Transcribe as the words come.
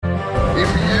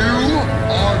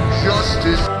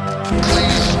justice.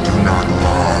 Please do not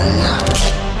lie.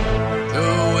 To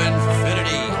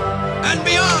infinity and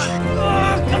beyond!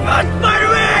 Come on,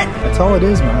 Spider-Man! That's all it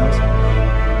is, Miles.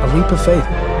 A leap of faith.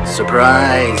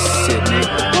 Surprise, Sydney.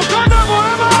 Wakanda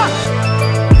forever!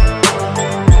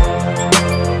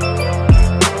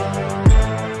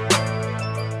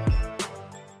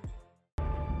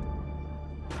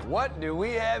 What do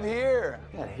we have here?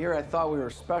 Yeah, here I thought we were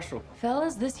special.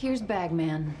 Fellas, this here's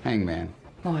Bagman. Hangman.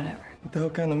 Whatever. What the hell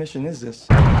kind of mission is this?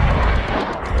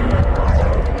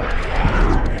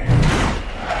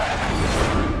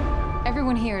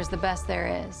 Everyone here is the best there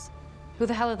is. Who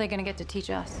the hell are they gonna get to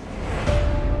teach us?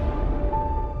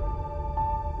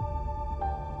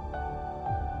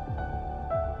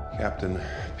 Captain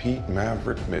Pete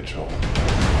Maverick Mitchell.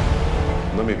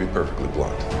 Let me be perfectly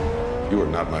blunt. You are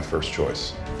not my first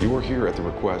choice. You are here at the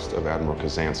request of Admiral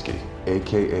Kazansky,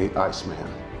 AKA Iceman.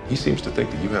 He seems to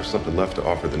think that you have something left to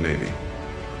offer the Navy.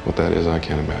 What that is, I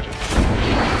can't imagine.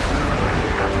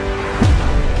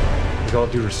 With all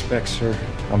due respect, sir,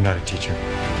 I'm not a teacher.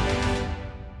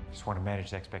 Just want to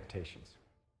manage expectations.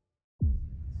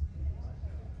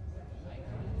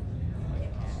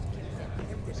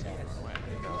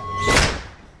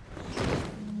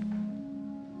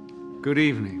 Good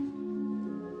evening.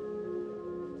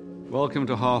 Welcome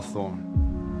to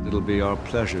Hawthorne. It'll be our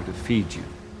pleasure to feed you.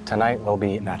 Tonight will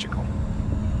be magical.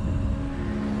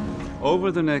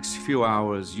 Over the next few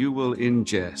hours, you will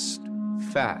ingest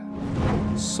fat,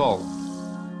 salt,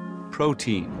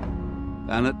 protein,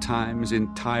 and at times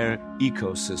entire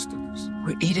ecosystems.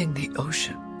 We're eating the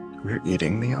ocean. We're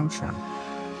eating the ocean.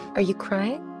 Are you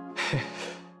crying?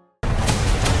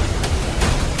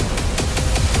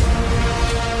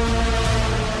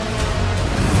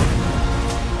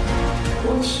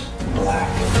 What's black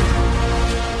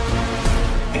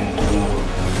and blue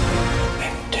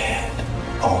and dead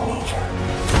all over?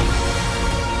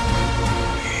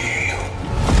 You.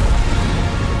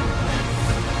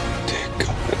 Take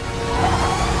it.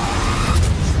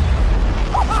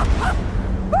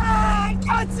 I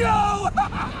got you!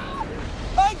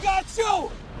 I got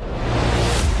you!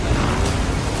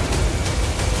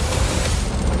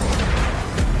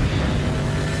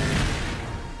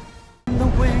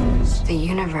 The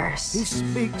universe He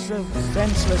speaks of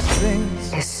senseless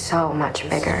things. is so much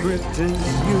bigger Script is you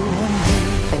and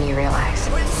me. than you realize.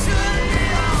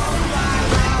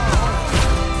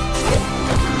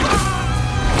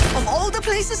 Of all the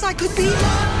places I could be,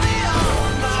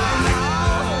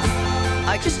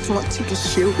 I just want to be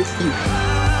here with you.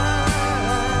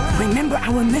 Remember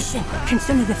our mission.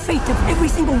 Consider the fate of every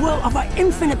single world of our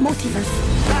infinite multiverse.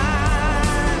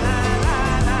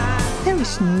 There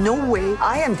is no way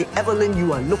I am the Evelyn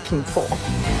you are looking for.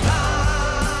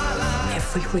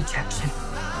 Every rejection,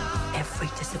 every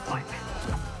disappointment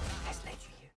has led you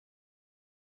here.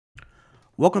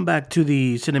 Welcome back to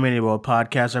the Cinemania World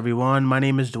Podcast, everyone. My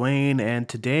name is Dwayne, and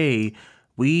today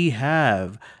we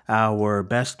have our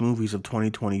best movies of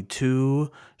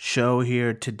 2022 show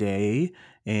here today.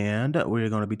 And we're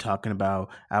going to be talking about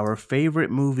our favorite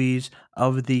movies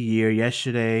of the year.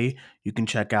 Yesterday, you can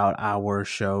check out our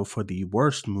show for the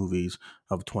worst movies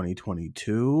of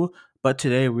 2022. But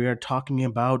today, we are talking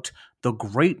about the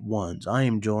great ones. I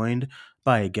am joined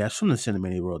by a guest from the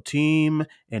Cinemania World team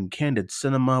and Candid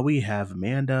Cinema. We have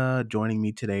Amanda joining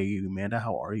me today. Amanda,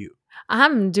 how are you?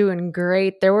 I'm doing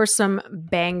great. There were some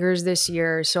bangers this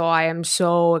year, so I am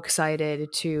so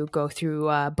excited to go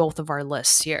through both of our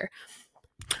lists here.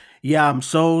 Yeah, I'm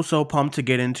so pumped to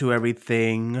get into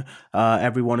everything.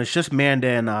 Everyone, it's just Manda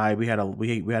and I. We had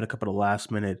a couple of last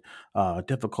minute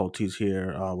difficulties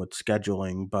here with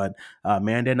scheduling, but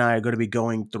Manda and I are going to be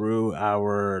going through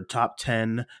our top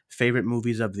 10 favorite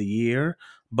movies of the year.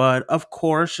 But of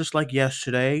course, just like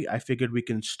yesterday, I figured we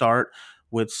can start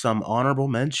with some honorable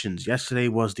mentions. Yesterday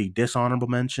was the dishonorable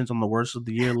mentions on the worst of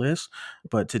the year list,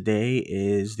 but today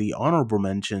is the honorable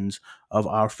mentions of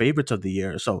our favorites of the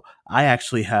year. So I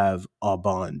actually have a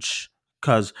bunch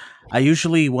because I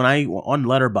usually, on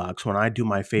Letterboxd, when I do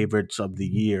my favorites of the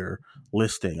year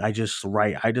listing, I just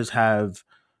have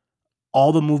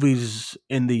all the movies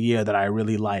in the year that I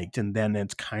really liked, and then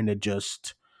it's kind of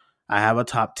just, I have a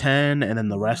top 10, and then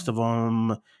the rest of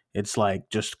them, it's like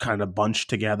just kind of bunched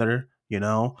together, you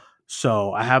know?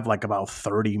 So I have like about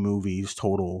 30 movies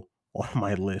total on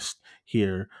my list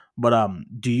here. But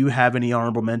do you have any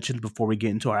honorable mentions before we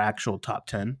get into our actual top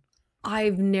 10?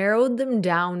 I've narrowed them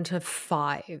down to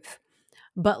 5.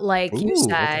 But like you Ooh,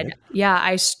 said, okay. yeah,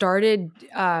 I started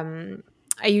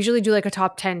I usually do like a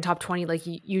top 10, top 20, like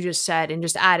you just said, and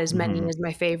just add as many as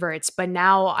my favorites. But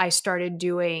now I started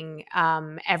doing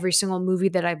every single movie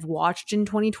that I've watched in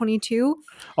 2022.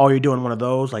 Oh, you're doing one of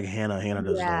those? Like Hannah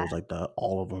does Yeah. those, like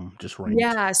all of them just ranked.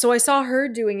 Yeah. So I saw her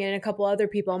doing it and a couple other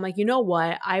people. I'm like, you know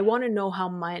what? I want to know how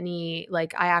many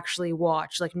like I actually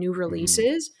watch, like new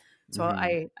releases. So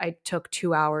I took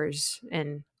 2 hours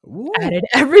and added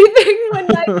everything one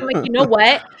night. I'm like, you know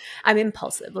what? I'm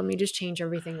impulsive. Let me just change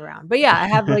everything around. But yeah, I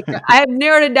have I have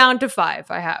narrowed it down to 5.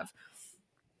 I have.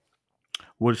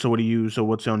 What's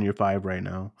on your 5 right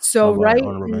now? So right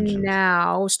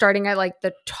now, starting at like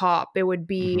the top, it would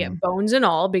be Bones and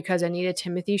All, because I need a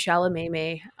Timothée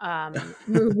Chalamet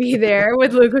movie there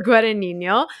with Luca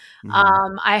Guadagnino.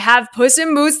 I have Puss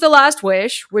in Boots: The Last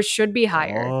Wish, which should be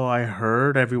higher. Oh, I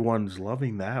heard everyone's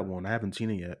loving that one. I haven't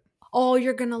seen it yet. Oh,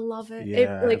 you're gonna love it.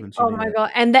 Yeah, oh my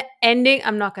god. And the ending,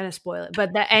 I'm not gonna spoil it,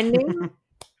 but the ending,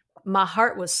 my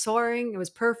heart was soaring. It was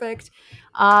perfect.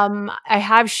 I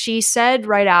have She Said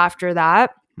right after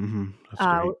that,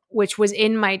 which was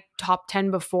in my top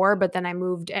 10 before, but then I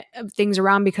moved things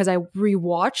around because I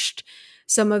rewatched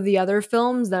some of the other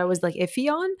films that I was like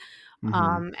iffy on.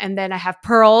 And then I have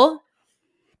Pearl.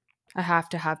 I have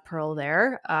to have Pearl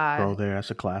there. Pearl there,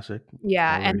 that's a classic.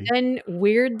 Yeah, already. And then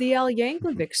Weird the Al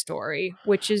Yankovic Story,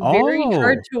 which is very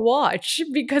hard to watch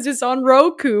because it's on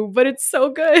Roku, but it's so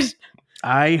good.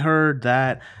 I heard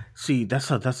that. See,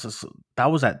 that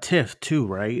was at TIFF too,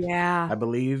 right? Yeah, I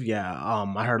believe. Yeah.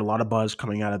 I heard a lot of buzz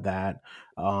coming out of that.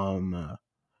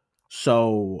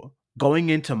 So going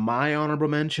into my honorable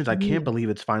mentions, I can't believe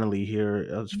it's finally here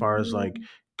as far as like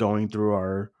going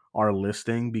through our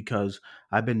listing, because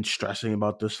I've been stressing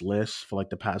about this list for like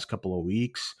the past couple of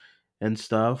weeks and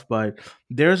stuff. But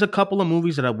there's a couple of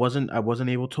movies that I wasn't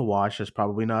able to watch. That's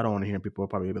probably not on here. People are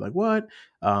probably gonna be like, "What?"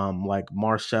 Like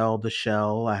Marcel the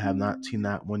Shell. I have not seen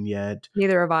that one yet.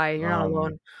 Neither have I. You're not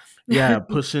alone. Yeah,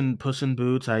 Puss in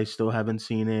Boots. I still haven't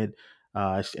seen it,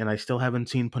 and I still haven't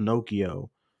seen Pinocchio.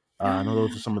 I know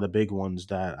those are some of the big ones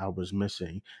that I was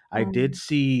missing. I did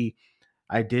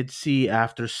see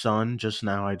After Sun just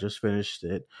now. I just finished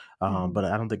it, but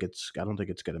I don't think it's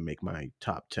gonna make my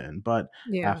top 10. But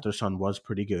After Sun was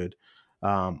pretty good.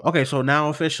 Okay, so now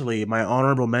officially my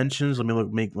honorable mentions. Let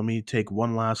me take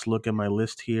one last look at my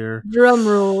list here. Drum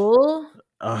roll.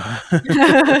 Okay,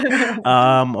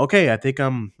 I think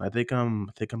I'm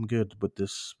good with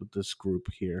this group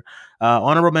here.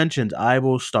 Honorable mentions. I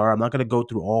will start. I'm not gonna go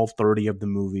through all 30 of the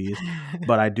movies,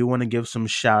 but I do want to give some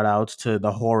shout outs to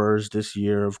the horrors this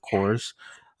year, of course.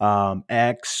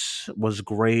 X was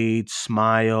great.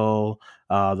 Smile,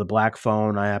 The Black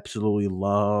Phone, I absolutely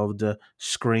loved.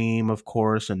 Scream, of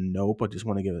course, and Nope. I just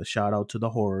want to give a shout out to the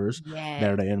horrors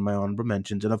that are in my honorable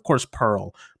mentions, and of course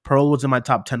Pearl. Pearl was in my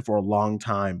top 10 for a long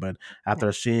time, but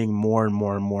after seeing more and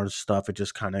more and more stuff, it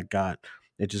just kind of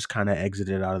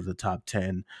exited out of the top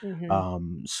 10.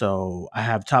 So I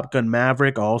have Top Gun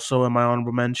Maverick also in my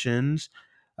honorable mentions.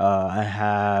 I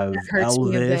have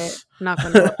Elvis. Not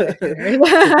gonna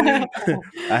I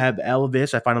have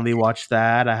Elvis. I finally watched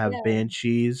that. I have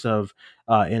Banshees of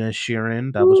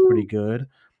Inisherin. That was pretty good.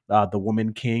 The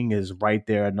Woman King is right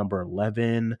there at number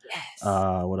 11. Yes.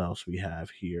 What else we have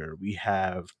here? We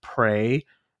have Prey.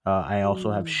 I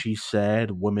also have She Said,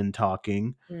 Women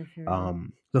Talking.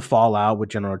 The Fallout with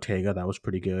Jenna Ortega. That was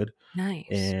pretty good. Nice.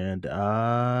 And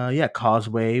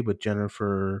Causeway with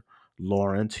Jennifer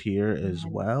Lawrence here as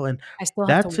well, and I still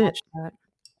have to watch that.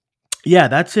 Yeah,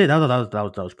 that's it. That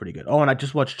was pretty good. Oh, and I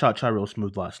just watched Cha Cha Real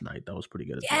Smooth last night. That was pretty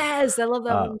good as well. Yes, I love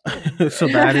that one. So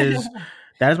that is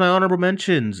my honorable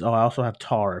mentions. Oh, I also have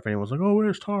Tar. If anyone's like, "Oh,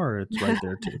 where's Tar?" It's right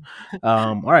there too.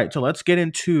 All right, so let's get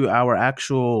into our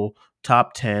actual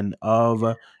top 10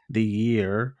 of the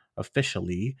year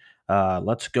officially.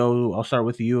 Let's go. I'll start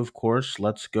with you, of course.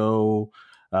 Let's go.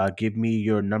 Give me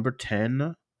your number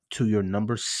 10 to your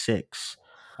number 6,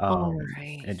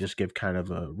 and just give kind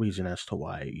of a reason as to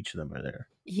why each of them are there.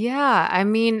 Yeah, I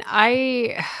mean,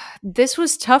 this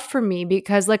was tough for me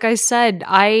because, like I said,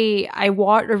 I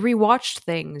rewatched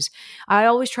things. I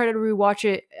always try to rewatch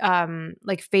it,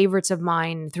 like favorites of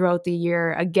mine throughout the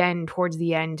year again towards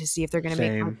the end to see if they're going to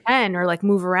make my 10 or like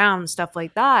move around, stuff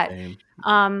like that. Same.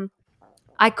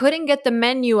 I couldn't get the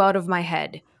menu out of my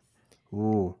head.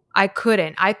 Ooh. I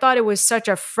couldn't. I thought it was such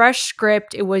a fresh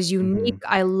script. It was unique.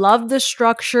 I loved the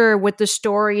structure with the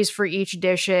stories for each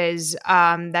dishes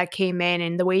that came in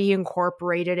and the way he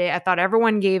incorporated it. I thought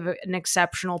everyone gave an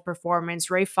exceptional performance.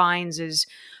 Ralph Fiennes is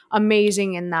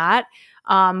amazing in that.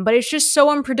 But it's just so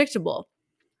unpredictable.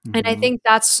 And I think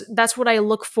that's what I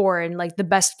look for in like the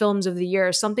best films of the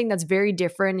year, something that's very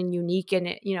different and unique, and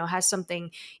it, you know, has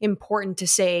something important to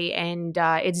say, and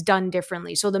it's done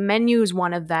differently. So The Menu is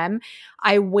one of them.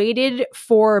 I waited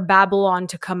for Babylon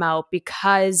to come out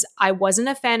because I wasn't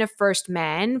a fan of First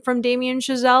Man from Damien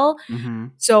Chazelle.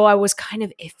 So I was kind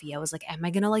of iffy. I was like, am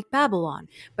I going to like Babylon?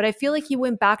 But I feel like he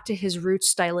went back to his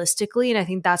roots stylistically, and I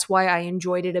think that's why I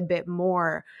enjoyed it a bit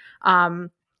more. I'm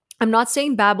not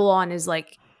saying Babylon is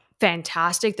like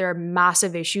fantastic. There are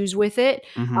massive issues with it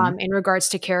in regards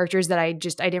to characters that I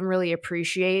didn't really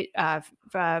appreciate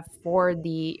for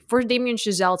Damien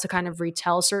Chazelle to kind of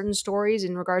retell certain stories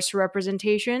in regards to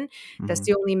representation. That's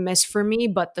the only miss for me.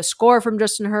 But the score from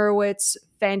Justin Hurwitz,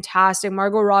 fantastic.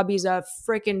 Margot Robbie's a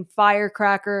freaking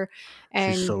firecracker.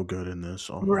 And she's so good in this.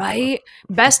 Oh right?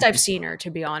 Best I've seen her, to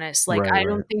be honest. Like, I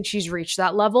don't think she's reached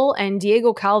that level. And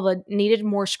Diego Calva needed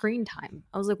more screen time.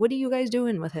 I was like, what are you guys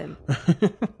doing with him?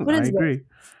 What is agree. this?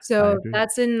 So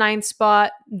that's in 9th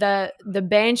spot. The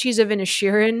Banshees of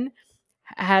Inisherin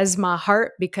has my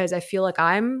heart because I feel like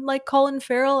I'm like Colin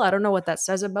Farrell. I don't know what that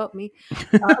says about me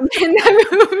in that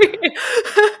movie.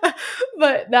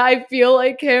 But I feel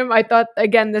like him. I thought,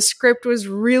 again, the script was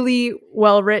really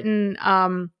well written.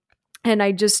 And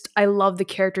I love the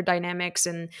character dynamics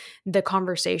and the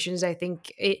conversations. I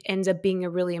think it ends up being a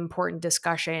really important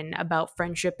discussion about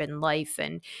friendship and life,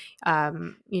 and,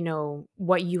 you know,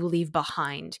 what you leave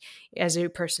behind as your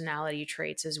personality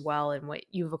traits as well, and what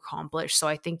you've accomplished. So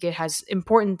I think it has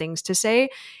important things to say.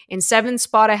 In 7th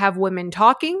spot, I have Women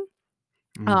Talking.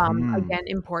 Again,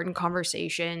 important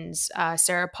conversations.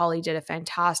 Sarah Polley did a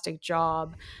fantastic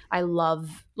job. I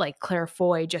love like Claire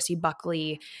Foy, Jessie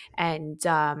Buckley, and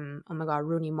oh my god,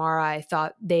 Rooney Mara. I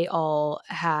thought they all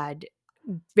had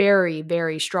very,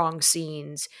 very strong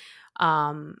scenes.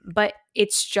 But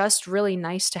it's just really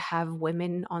nice to have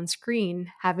women on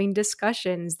screen having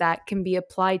discussions that can be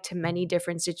applied to many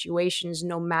different situations,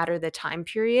 no matter the time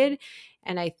period.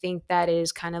 And I think that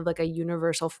is kind of like a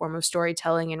universal form of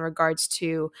storytelling in regards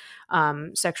to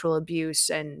sexual abuse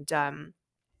and,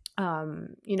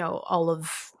 you know, all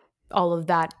of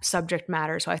that subject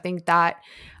matter. So I think that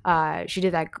she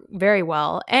did that very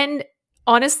well. And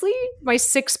honestly, my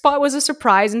 6th spot was a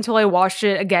surprise until I watched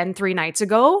it again 3 nights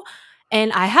ago.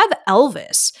 And I have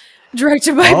Elvis,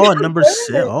 directed by number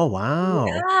 6. Oh, wow.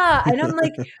 Yeah. And I'm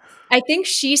like, I think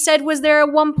She Said was there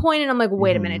at one point, and I'm like,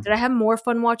 wait a minute, did I have more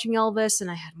fun watching Elvis? And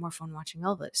I had more fun watching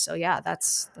Elvis. So yeah,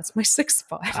 that's my 6th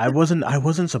spot. I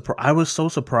wasn't surprised. I was so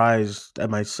surprised at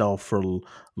myself for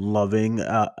loving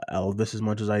Elvis as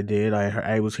much as I did.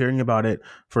 I was hearing about it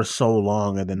for so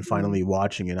long, and then finally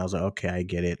watching it, I was like, okay, I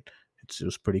get it. It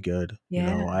was pretty good.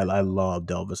 Yeah. You know, I loved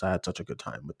Elvis. I had such a good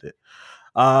time with it.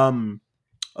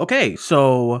 Okay,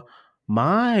 so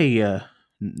my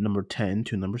number 10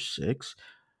 to number 6.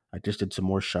 I just did some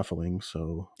more shuffling,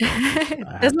 so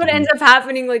that's what ends up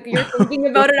happening. Like, you're thinking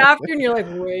about it after, and you're like,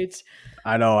 wait.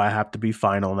 I know I have to be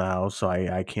final now, so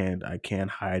I can't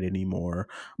hide anymore.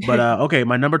 But okay,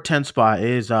 my number 10 spot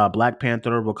is Black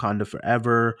Panther: Wakanda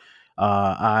Forever.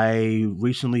 I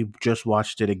recently just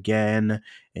watched it again,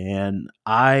 and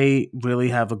I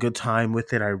really have a good time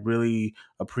with it. I really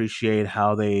appreciate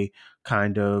how they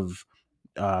kind of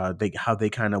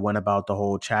went about the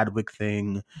whole Chadwick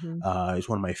thing. It's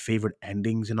one of my favorite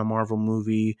endings in a Marvel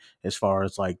movie, as far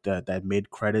as like that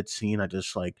mid-credit scene. I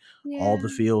just like all the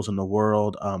feels in the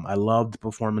world. I loved the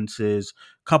performances.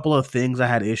 Couple of things I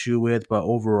had issue with, but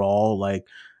overall, like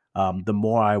the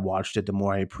more I watched it, the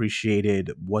more I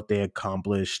appreciated what they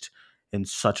accomplished in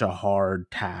such a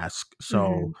hard task.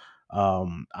 So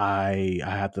I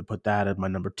have to put that at my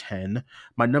number 10.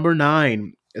 My number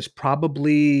 9 is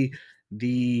probably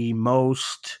the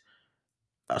most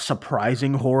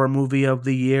surprising horror movie of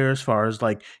the year, as far as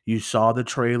like, you saw the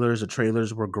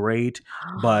trailers were great,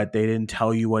 but they didn't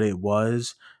tell you what it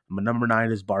was. My number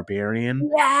 9 is Barbarian.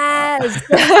 Yes.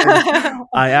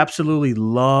 I absolutely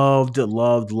loved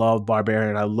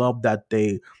Barbarian. I love that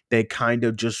they kind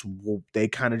of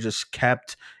just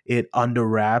kept it under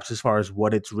wraps as far as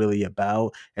what it's really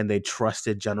about, and they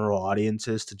trusted general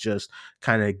audiences to just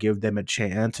kind of give them a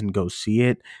chance and go see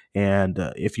it. And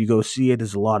if you go see it,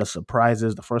 there's a lot of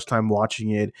surprises. The first time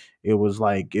watching it, it was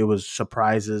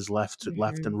surprises left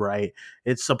and right.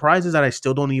 It's surprises that I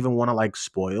still don't even want to like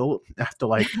spoil after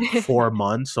like 4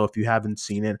 months. So if you haven't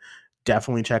seen it,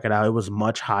 definitely check it out. It was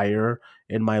much higher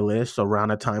in my list around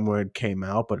the time where it came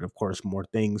out, but of course more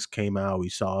things came out. We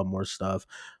saw more stuff,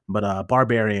 but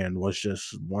Barbarian was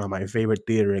just one of my favorite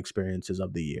theater experiences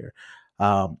of the year.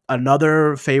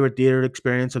 Another favorite theater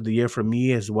experience of the year for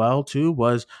me as well too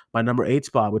was my number 8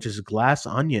 spot, which is Glass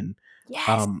Onion.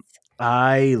 Yes.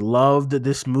 I loved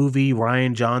this movie.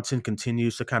 Rian Johnson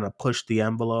continues to kind of push the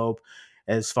envelope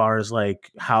as far as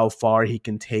like how far he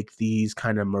can take these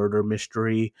kind of murder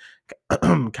mystery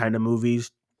kind of movies.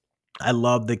 I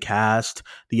love the cast,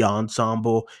 the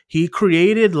ensemble. He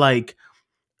created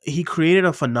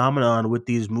a phenomenon with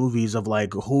these movies of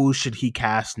like who should he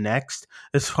cast next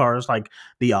as far as like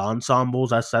the ensembles.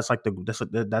 That's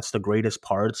the greatest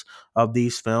parts of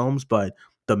these films, but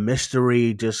the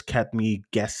mystery just kept me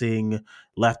guessing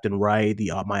left and right.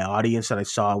 My audience that I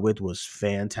saw it with was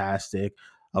fantastic.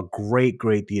 A great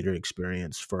theater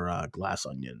experience for Glass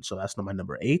Onion. So that's my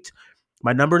number 8.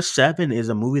 My number 7 is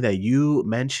a movie that you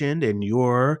mentioned in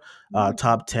your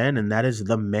top 10, and that is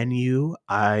The Menu.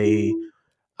 I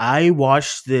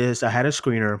watched this. I had a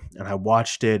screener and I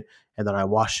watched it, and then I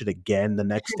watched it again the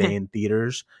next day in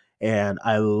theaters. And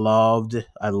I loved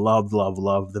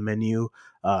The Menu.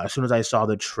 As soon as I saw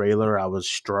the trailer, I was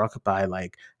struck by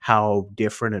like how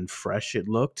different and fresh it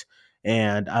looked,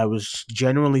 and I was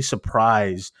genuinely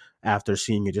surprised after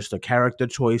seeing it. Just the character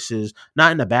choices,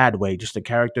 not in a bad way, just the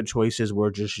character choices were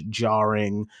just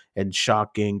jarring and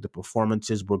shocking. The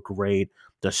performances were great.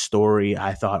 The story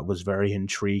I thought was very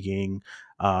intriguing.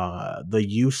 The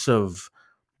use of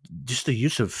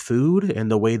food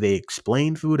and the way they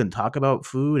explain food and talk about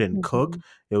food and cook,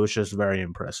 it was just very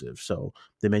impressive. So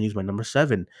The Menu's my number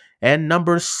 7. And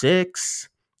number 6,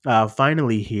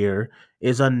 finally here,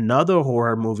 is another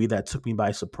horror movie that took me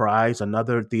by surprise,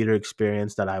 another theater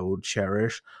experience that I will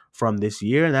cherish from this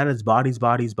year, and that is Bodies,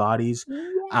 Bodies, Bodies.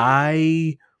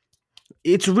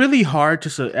 It's really hard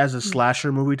as a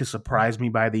slasher movie to surprise me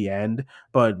by the end,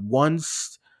 but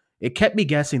once it kept me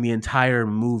guessing the entire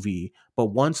movie. But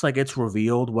once like it's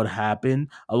revealed what happened,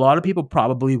 a lot of people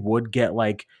probably would get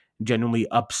like genuinely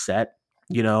upset,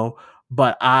 you know.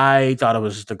 But I thought it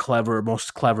was the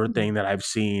most clever thing that I've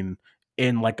seen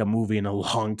in like a movie in a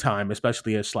long time,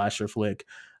 especially a slasher flick.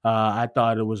 I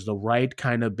thought it was the right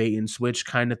kind of bait and switch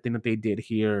kind of thing that they did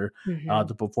here.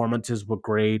 The performances were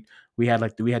great. We had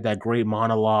that great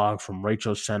monologue from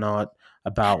Rachel Sennott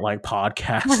about like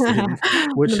podcasting,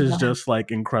 which is just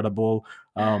like incredible.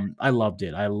 I loved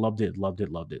it. Loved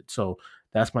it. So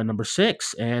that's my number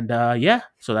 6. And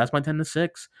so that's my 10 to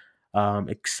 6.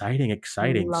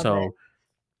 Exciting. So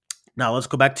now let's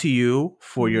go back to you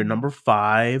for your number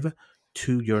 5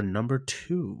 to your number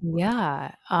 2.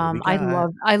 Yeah.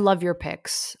 I love your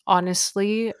picks.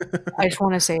 Honestly, I just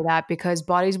want to say that because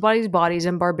Bodies, Bodies, Bodies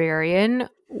and Barbarian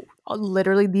are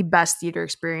literally the best theater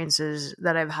experiences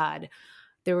that I've had.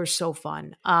 They were so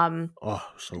fun.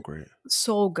 So great.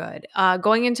 So good.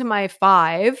 Going into my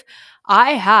 5,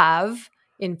 I have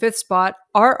in 5th spot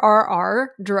RRR,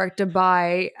 directed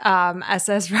by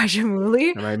SS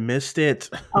Rajamouli. And I missed it.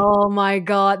 Oh my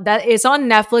god. That it's on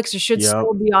Netflix. It should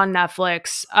still be on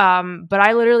Netflix. But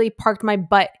I literally parked my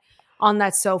butt on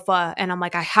that sofa and I'm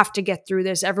like, I have to get through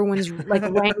this. Everyone's like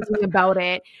ranting about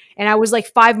it. And I was like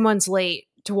 5 months late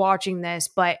to watching this,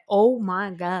 but oh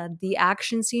my god, the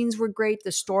action scenes were great,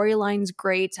 the storyline's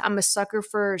great. I'm a sucker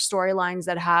for storylines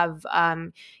that have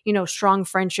strong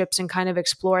friendships and kind of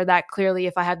explore that. Clearly,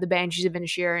 if I have the Banshees of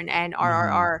Inisherin and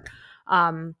RRR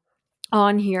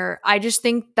on here, I just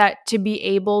think that to be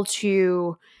able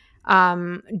to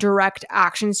direct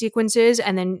action sequences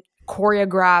and then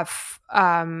choreograph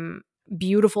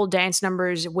beautiful dance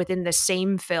numbers within the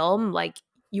same film, like,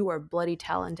 you are bloody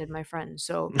talented, my friend.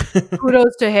 So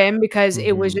kudos to him because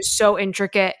it was just so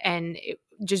intricate and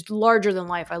just larger than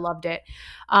life. I loved it.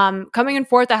 Coming in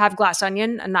 4th, I have Glass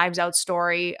Onion, a Knives Out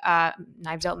story,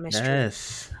 Knives Out mystery.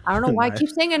 Yes. I don't know why I keep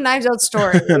saying a Knives Out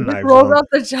story. It just rolls off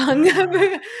the tongue,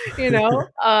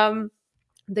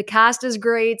 The cast is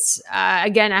great.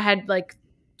 Again, I had like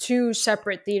 2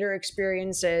 separate theater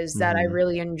experiences that I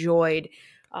really enjoyed.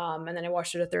 And then I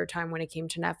watched it a 3rd time when it came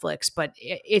to Netflix, but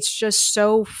it's just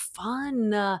so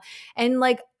fun. And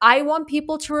like, I want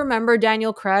people to remember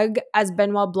Daniel Craig as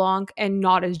Benoit Blanc and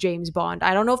not as James Bond.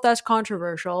 I don't know if that's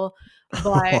controversial,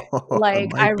 but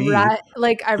like,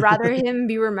 I'd rather him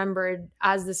be remembered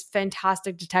as this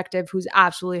fantastic detective who's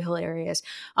absolutely hilarious.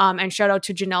 And shout out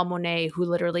to Janelle Monáe, who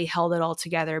literally held it all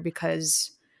together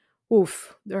because,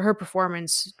 her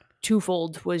performance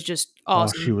twofold was just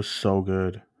awesome. Oh, she was so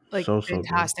good. Like, so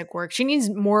fantastic work. She needs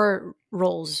more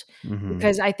roles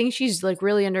because I think she's like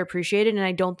really underappreciated, and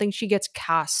I don't think she gets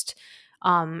cast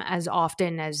as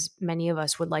often as many of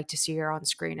us would like to see her on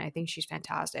screen. I think she's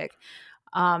fantastic.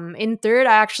 In 3rd,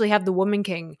 I actually have The Woman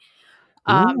King.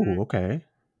 Okay.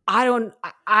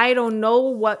 I don't know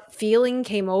what feeling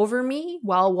came over me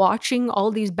while watching all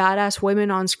these badass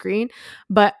women on screen,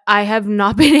 but I have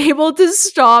not been able to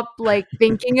stop like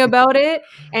thinking about it.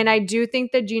 And I do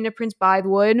think that Gina Prince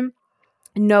Bythewood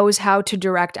knows how to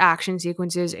direct action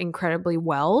sequences incredibly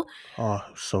well. Oh,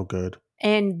 so good.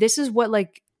 And this is what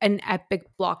like an epic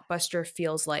blockbuster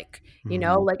feels like, you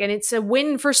know, like, and it's a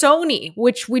win for Sony,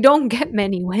 which we don't get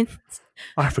many wins.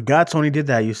 Oh, I forgot Sony did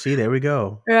that. You see, there we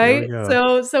go. Right.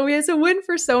 So it's a win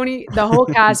for Sony. The whole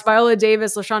cast, Viola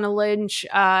Davis, Lashana Lynch,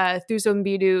 Thuso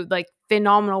Mbidu, like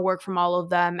phenomenal work from all of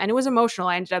them. And it was emotional.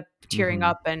 I ended up tearing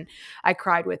up and I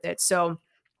cried with it. So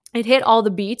it hit all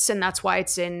the beats, and that's why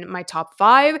it's in my top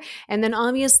 5. And then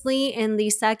obviously in the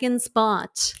second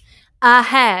spot, I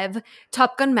have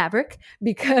Top Gun Maverick,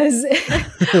 because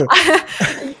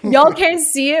y'all can't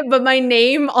see it, but my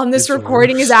name on this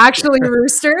recording is actually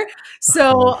Rooster.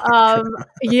 So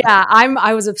yeah,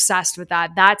 I was obsessed with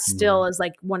that. That still is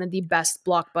like one of the best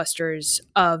blockbusters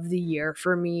of the year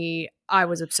for me. I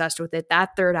was obsessed with it.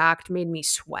 That third act made me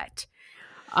sweat.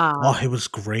 Oh, it was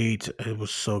great. It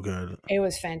was so good. It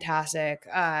was fantastic.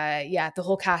 Yeah, the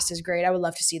whole cast is great. I would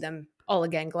love to see them all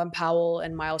again. Glenn Powell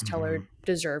and Miles Teller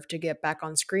deserve to get back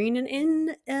on screen and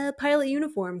in a pilot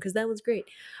uniform, because that was great.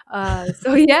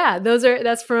 So yeah,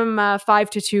 that's from 5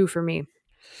 to 2 for me.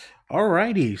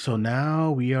 Alrighty, so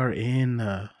now we are in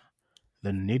the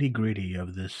nitty gritty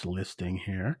of this listing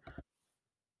here.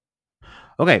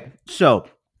 Okay, so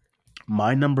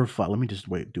my number 5. Let me just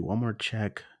do one more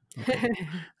check. Okay.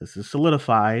 This is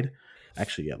solidified.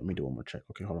 Actually, yeah, let me do one more check.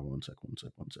 Okay, hold on one sec.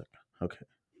 Okay.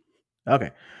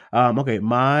 Okay,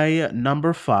 my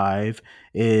number 5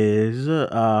 is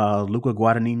Luca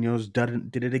Guadagnino's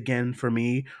did it again for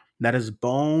me. That is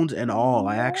Bones and All.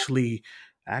 I actually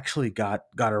got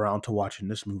around to watching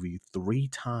this movie 3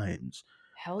 times.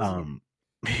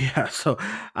 Yeah, so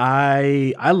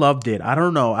I loved it. I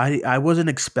don't know. I wasn't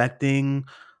expecting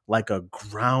like a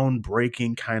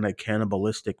groundbreaking kind of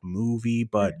cannibalistic movie,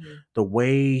 but the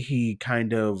way he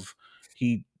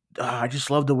I just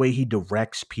love the way he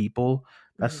directs people.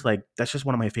 That's just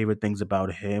one of my favorite things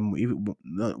about him. Even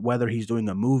whether he's doing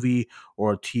a movie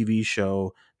or a TV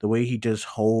show, the way he just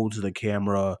holds the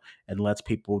camera and lets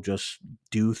people just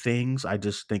do things, I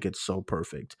just think it's so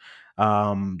perfect.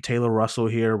 Taylor Russell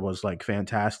here was like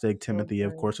fantastic. Timothy,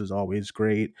 of course, is always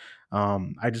great.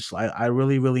 I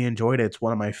really, really enjoyed it. It's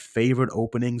one of my favorite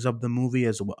openings of the movie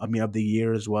of the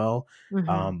year as well.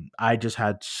 I just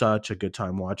had such a good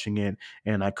time watching it,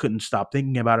 and I couldn't stop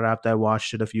thinking about it after I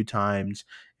watched it a few times.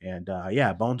 And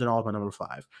yeah, Bones and All is my number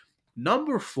 5.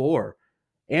 Number 4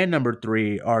 and number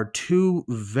 3 are 2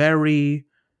 very,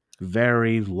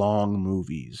 very long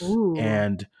movies. Ooh.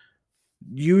 And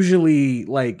usually,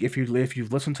 like, if you've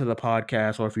listened to the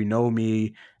podcast, or if you know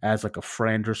me as like a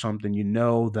friend or something, you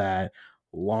know that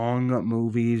long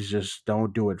movies just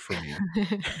don't do it for me.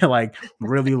 Like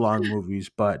really long movies.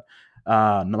 But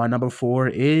my number 4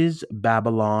 is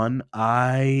Babylon.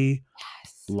 I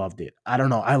loved it. I don't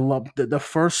know. I loved the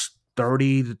first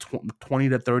 30 to 20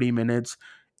 to 30 minutes.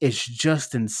 It's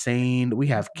just insane. We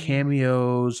have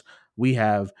cameos. We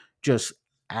have just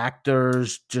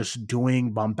actors just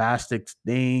doing bombastic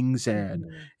things, and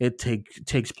it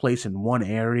takes place in one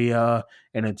area,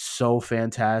 and it's so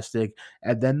fantastic.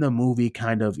 And then the movie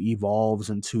kind of evolves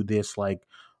into this like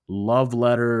love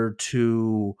letter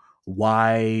to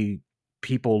why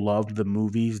people loved the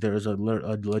movies. There's a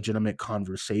legitimate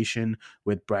conversation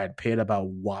with Brad Pitt about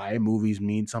why movies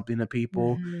mean something to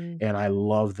people, and I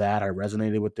love that. I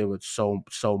resonated with it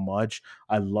so much.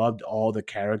 I loved all the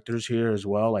characters here as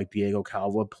well, like Diego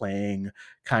Calva playing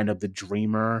kind of the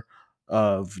dreamer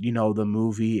of, you know, the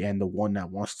movie, and the one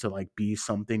that wants to like be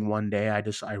something one day.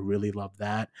 I really love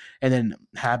that. And then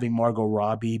having Margot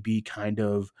Robbie be kind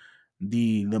of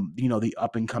the you know, the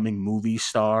up and coming movie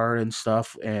star and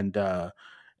stuff, and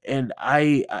then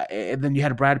you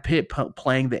had Brad Pitt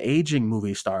playing the aging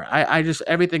movie star. I just,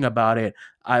 everything about it,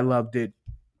 I loved it.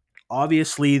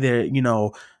 Obviously, there, you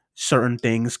know, certain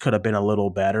things could have been a little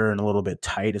better and a little bit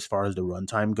tight as far as the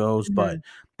runtime goes, but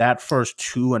that first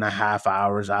 2.5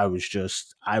 hours, I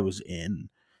was in,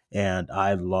 and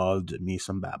I loved me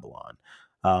some Babylon.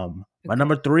 My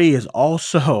number 3 is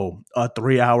also a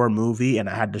 3-hour movie, and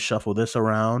I had to shuffle this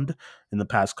around in the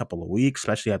past couple of weeks,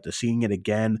 especially after seeing it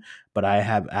again. But I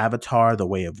have Avatar: The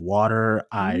Way of Water.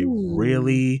 I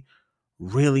really,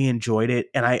 really enjoyed it,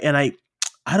 and I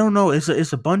don't know.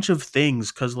 It's a bunch of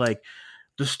things, because like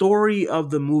the story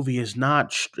of the movie is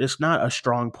not a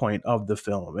strong point of the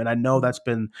film, and I know that's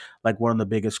been like one of the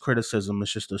biggest criticisms.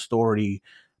 It's just the story.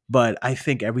 but I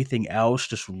think everything else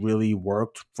just really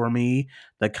worked for me.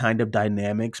 The kind of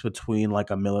dynamics between like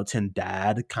a militant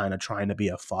dad kind of trying to be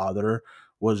a father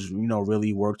was,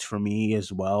 really worked for me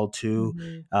as well too.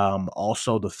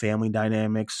 Also the family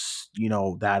dynamics,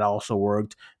 that also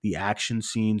worked. The action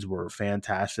scenes were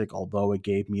fantastic, although it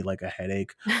gave me like a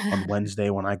headache on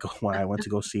Wednesday when I went to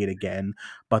go see it again.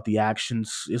 But the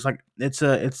actions is like it's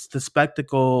the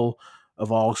spectacle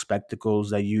of all spectacles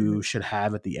that you should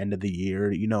have at the end of the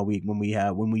year. When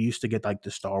we used to get like the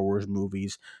Star Wars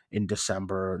movies in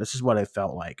December, this is what it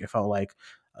felt like. It felt like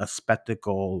a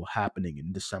spectacle happening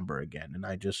in December again. And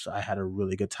I had a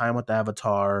really good time with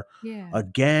Avatar. Yeah.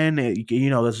 Again,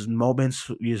 there's moments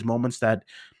that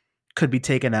could be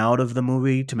taken out of the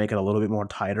movie to make it a little bit more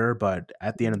tighter, but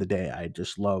at the end of the day, I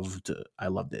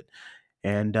loved it.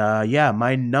 And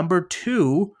my number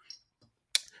 2,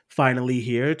 finally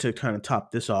here to kind of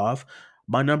top this off,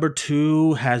 my number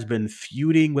 2 has been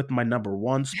feuding with my number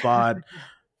 1 spot.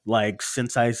 Like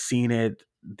since I've seen it,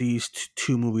 these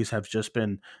two movies have just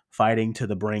been fighting to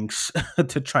the brinks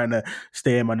to trying to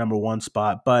stay in my number 1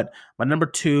 spot. But my number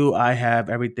 2, I have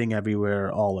Everything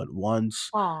Everywhere All at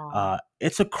Once.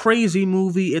 It's a crazy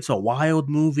movie. It's a wild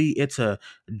movie. It's a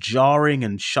jarring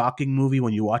and shocking movie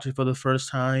when you watch it for the first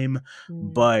time.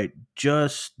 But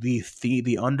just the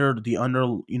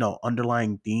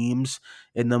underlying themes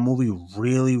in the movie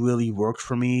really, really worked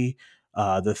for me.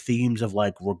 The themes of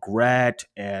like regret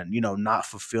and not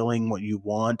fulfilling what you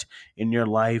want in your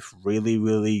life really,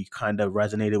 really kind of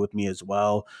resonated with me as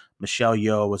well. Michelle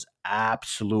Yeoh was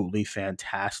absolutely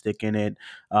fantastic in it.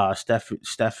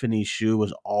 Stephanie Hsu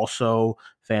was also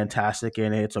fantastic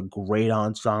in it. It's a great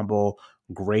ensemble,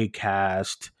 great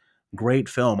cast, great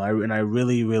film. I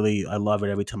really, really I love it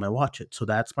every time I watch it. So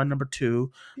that's my number 2,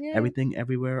 Everything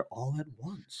Everywhere All at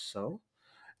Once. So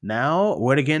now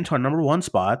we're to get into our number 1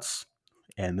 spots.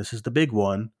 And this is the big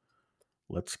one.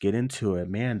 Let's get into it.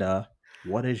 Amanda,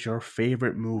 what is your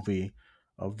favorite movie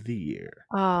of the year?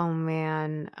 Oh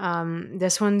man.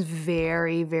 This one's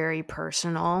very, very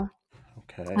personal.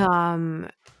 Okay.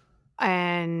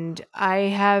 And I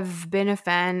have been a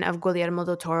fan of Guillermo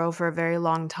del Toro for a very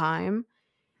long time.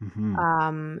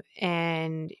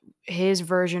 And his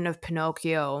version of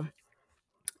Pinocchio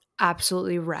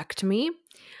absolutely wrecked me.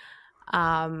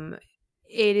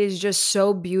 It is just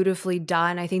so beautifully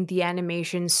done. I think the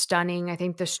animation's stunning. I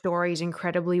think the story is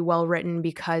incredibly well written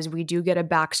because we do get a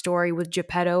backstory with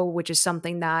Geppetto, which is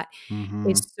something that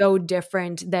is so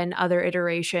different than other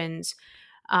iterations.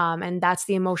 And that's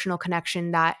the emotional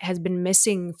connection that has been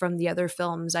missing from the other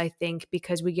films, I think,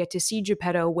 because we get to see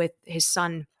Geppetto with his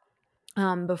son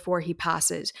before he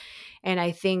passes. And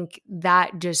I think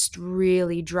that just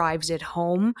really drives it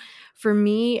home for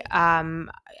me.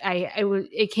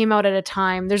 It came out at a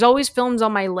time. There's always films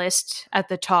on my list at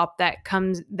the top that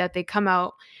they come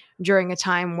out during a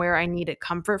time where I need a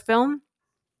comfort film.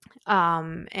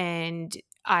 And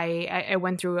I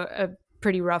went through a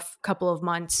pretty rough couple of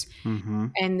months,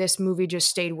 and this movie just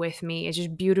stayed with me. It's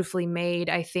just beautifully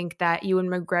made. I think that Ewan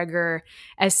McGregor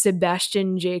as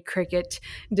Sebastian J. Cricket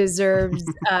deserves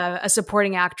a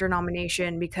supporting actor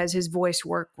nomination because his voice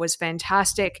work was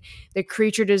fantastic. The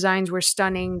creature designs were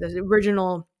stunning. The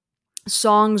original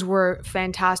songs were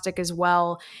fantastic as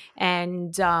well.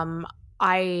 And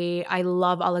I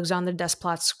love Alexander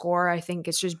Desplat's score. I think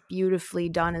it's just beautifully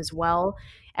done as well.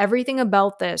 Everything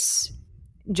about this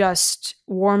just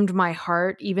warmed my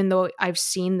heart, even though I've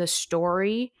seen the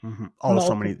story.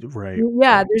 So many, right?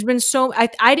 Yeah, there's been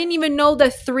I didn't even know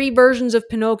that 3 versions of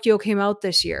Pinocchio came out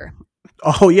this year.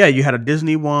 Oh yeah, you had a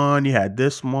Disney one, you had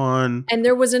this one, and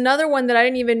there was another one that I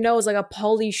didn't even know was like a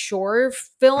Pauly Shore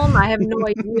film. I have no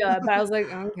idea, but I was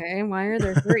like, okay, why are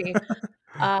there 3?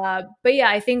 But yeah,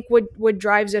 I think what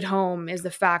drives it home is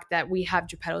the fact that we have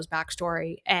Geppetto's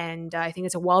backstory, and I think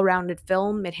it's a well-rounded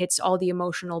film. It hits all the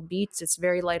emotional beats. It's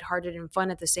very lighthearted and fun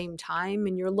at the same time,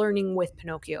 and you're learning with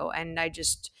Pinocchio. And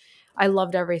I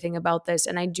loved everything about this,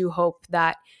 and I do hope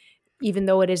that even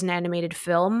though it is an animated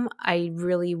film, I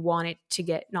really want it to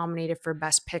get nominated for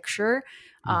Best Picture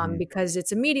because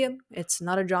it's a medium. It's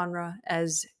not a genre,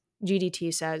 as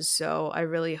GDT says. So I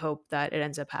really hope that it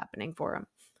ends up happening for him.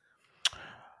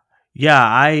 Yeah,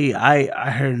 I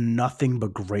heard nothing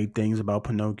but great things about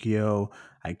Pinocchio.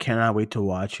 I cannot wait to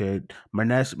watch it. My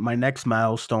next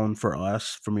milestone for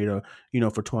me to,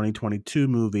 for 2022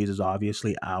 movies is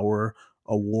obviously our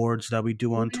awards that we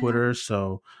do on Twitter.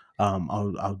 So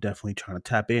I'll definitely try to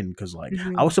tap in because like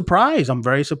I was Mhm. surprised. I'm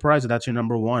very surprised that that's your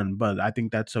number one, but I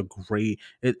think that's a great.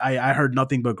 I heard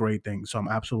nothing but great things, so I'm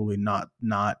absolutely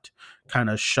not kind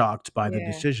of shocked by the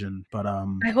Yeah. decision. But I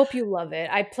hope you love it.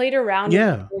 I played around with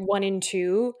yeah. 1 and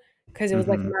 2 because it was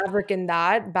like Hmm. Maverick and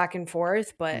that back and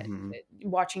forth, but Hmm.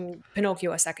 watching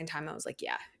Pinocchio a second time, I was like,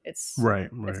 yeah, Right,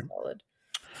 it's right. solid.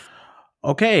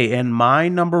 Okay, and my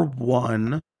number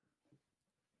one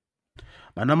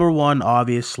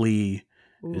obviously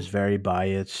is Ooh. very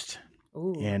biased,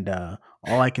 Ooh. and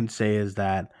all I can say is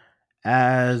that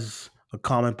as a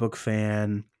comic book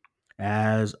fan,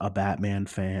 as a Batman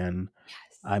fan,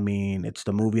 I mean, it's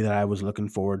the movie that I was looking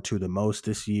forward to the most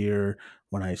this year.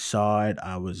 When I saw it,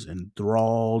 I was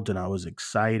enthralled and I was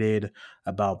excited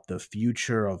about the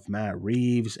future of Matt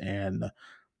Reeves. And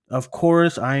of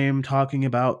course, I am talking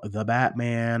about The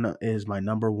Batman is my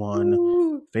number one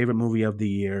Ooh. favorite movie of the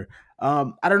year.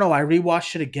 I don't know. I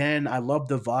rewatched it again. I love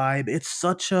the vibe. It's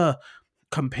such a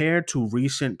compared to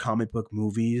recent comic book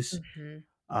movies. Mhm.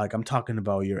 Like I'm talking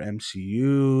about your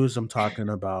MCUs, I'm talking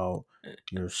about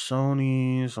your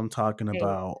Sonys, I'm talking Hey.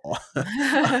 about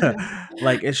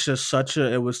like it's just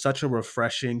it was such a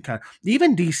refreshing kind.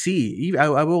 Even DC,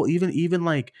 I will even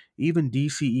like even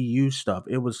DCEU stuff.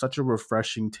 It was such a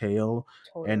refreshing tale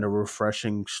and Totally. a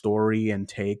refreshing story and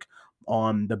take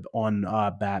on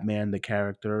Batman the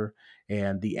character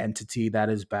and the entity that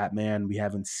is Batman. We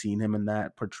haven't seen him in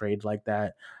that portrayed like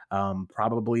that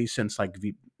probably since like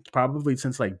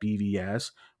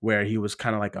BVS, where he was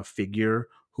kind of like a figure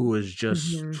who was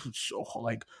just Mhm. so,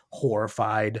 like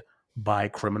horrified by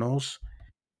criminals.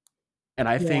 And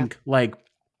Yeah.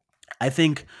 I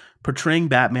think portraying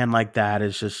Batman like that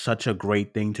is just such a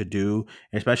great thing to do,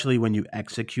 especially when you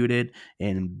execute it.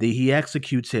 And he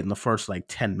executes it in the first like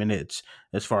 10 minutes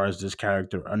as far as this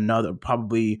character. Another,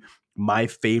 probably my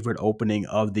favorite opening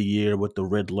of the year with the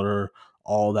Riddler,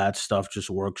 all that stuff just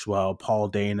works well. Paul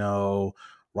Dano,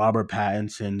 Robert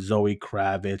Pattinson, Zoe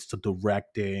Kravitz, the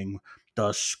directing,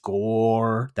 the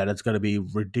score that it's going to be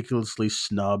ridiculously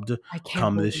snubbed I can't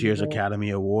come this believe year's it. Academy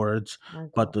Awards, My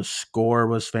but the God. score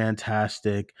was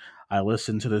fantastic. I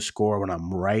listen to the score when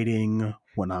I'm writing,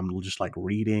 when I'm just like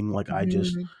reading. Like I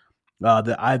just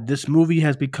Mhm. this movie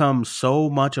has become so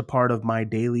much a part of my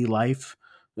daily life,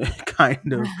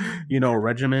 kind of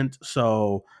regiment.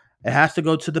 So it has to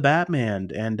go to the Batman,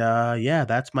 and yeah,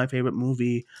 that's my favorite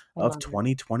movie I of love it.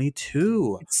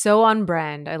 2022. It's so on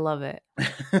brand. I love it.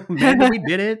 Man, we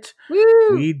did it. Woo!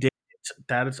 We did it.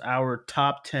 That is our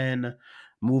top 10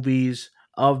 movies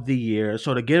of the year.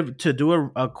 So to do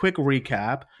a quick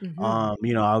recap,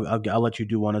 Mhm. I'll let you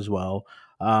do one as well.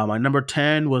 My number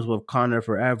 10 was Wakanda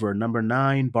Forever. Number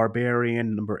 9,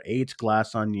 Barbarian. Number 8,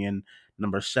 Glass Onion.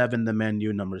 Number 7, The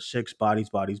Menu. Number 6, Bodies,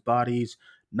 Bodies, Bodies.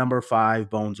 Number 5,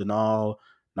 Bones and All.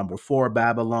 Number 4,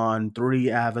 Babylon. 3,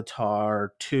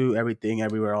 Avatar. 2, Everything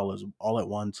Everywhere All at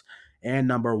Once. And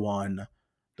number 1,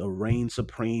 the reign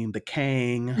supreme, the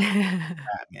Kang,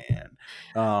 Batman.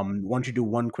 Why don't you do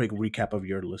one quick recap of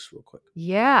your list real quick?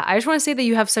 Yeah, I just wanna say that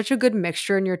you have such a good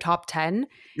mixture in your top 10.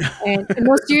 And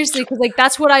no, seriously, because like,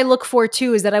 that's what I look for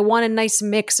too, is that I want a nice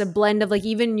mix, a blend of, like,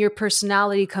 even your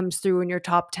personality comes through in your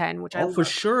top 10, which I Oh, for love.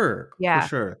 sure, for Yeah,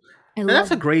 sure. I And that's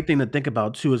love a it. great thing to think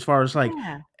about too, as far as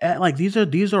Yeah. like these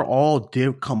are all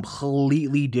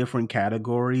completely different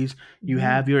categories. You Mhm.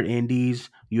 have your indies,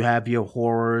 you have your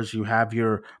horrors, you have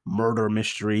your murder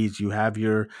mysteries, you have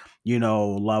your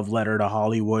love letter to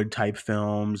Hollywood type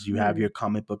films, you have Mhm. your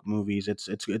comic book movies.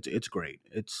 It's great.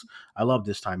 I love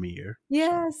this time of year.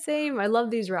 Yeah, So. same. I love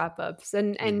these wrap ups.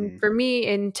 And Mhm. for me,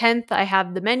 in 10th, I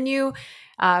have The Menu.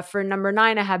 For number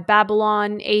 9, I have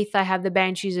Babylon. 8th, I have The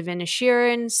Banshees of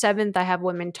Inisherin. 7th, I have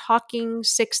Women Talking.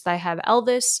 6th, I have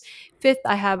Elvis. 5th,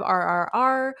 I have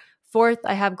RRR. 4th,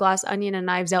 I have Glass Onion and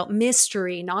Knives Out.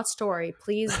 Mystery, not story.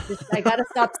 Please, I gotta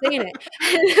stop saying it.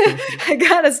 I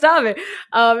gotta stop it.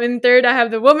 In 3rd, I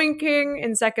have The Woman King.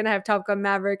 In 2nd, I have Top Gun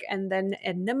Maverick. And then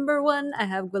at number 1, I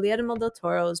have Guillermo del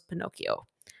Toro's Pinocchio.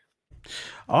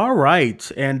 All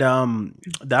right. And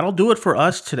that'll do it for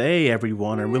us today,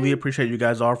 everyone. I really appreciate you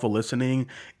guys all for listening.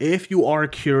 If you are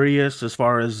curious as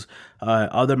far as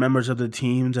other members of the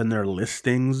teams and their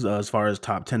listings, as far as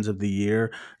top 10s of the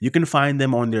year, you can find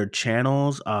them on their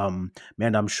channels.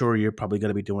 Man, I'm sure you're probably going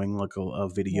to be doing like a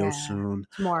video Yeah, soon.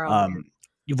 tomorrow. Um,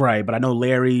 right. But I know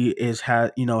Larry has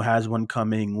one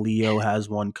coming. Leo has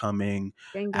one coming.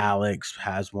 Gang, gang. Alex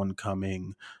has one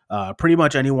coming. pretty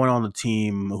much anyone on the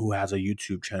team who has a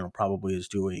YouTube channel probably is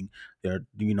doing their,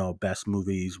 best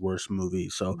movies, worst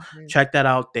movies. So check that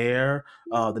out there.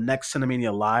 The next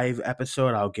Cinemania Live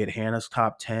episode, I'll get Hannah's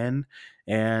top 10.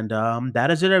 And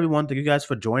that is it, everyone. Thank you guys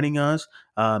for joining us.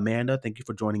 Amanda, thank you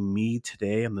for joining me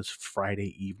today on this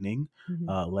Friday evening.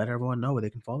 Let everyone know where they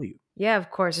can follow you. Yeah,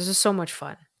 of course. This was so much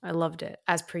fun. I loved it,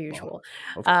 as per usual.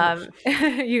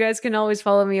 You guys can always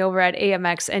follow me over at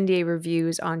AMX NDA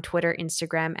Reviews on Twitter,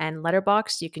 Instagram, and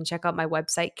Letterboxd. You can check out my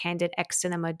website,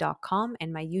 candidxcinema.com,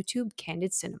 and my YouTube,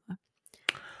 Candid Cinema.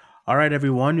 All right,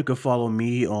 everyone. You can follow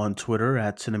me on Twitter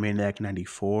at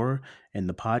Cinemaniac94 and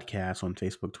the podcast on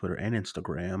Facebook, Twitter, and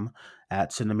Instagram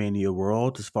at Cinemania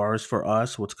World. As far as for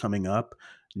us, what's coming up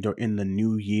in the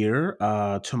new year,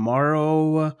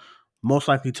 tomorrow, most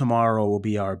likely tomorrow, will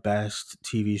be our best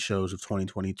TV shows of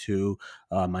 2022.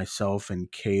 Myself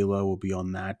and Kayla will be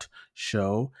on that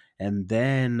show. And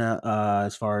then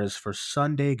as far as for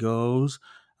Sunday goes,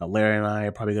 Larry and I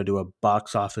are probably going to do a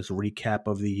box office recap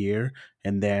of the year,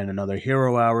 and then another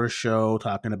Hero Hour show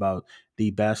talking about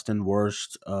the best and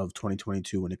worst of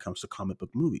 2022 when it comes to comic book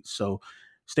movies. So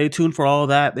stay tuned for all of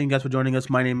that. Thank you guys for joining us.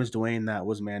 My name is Dwayne. That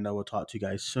was Mando. We'll talk to you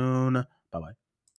guys soon. Bye-bye.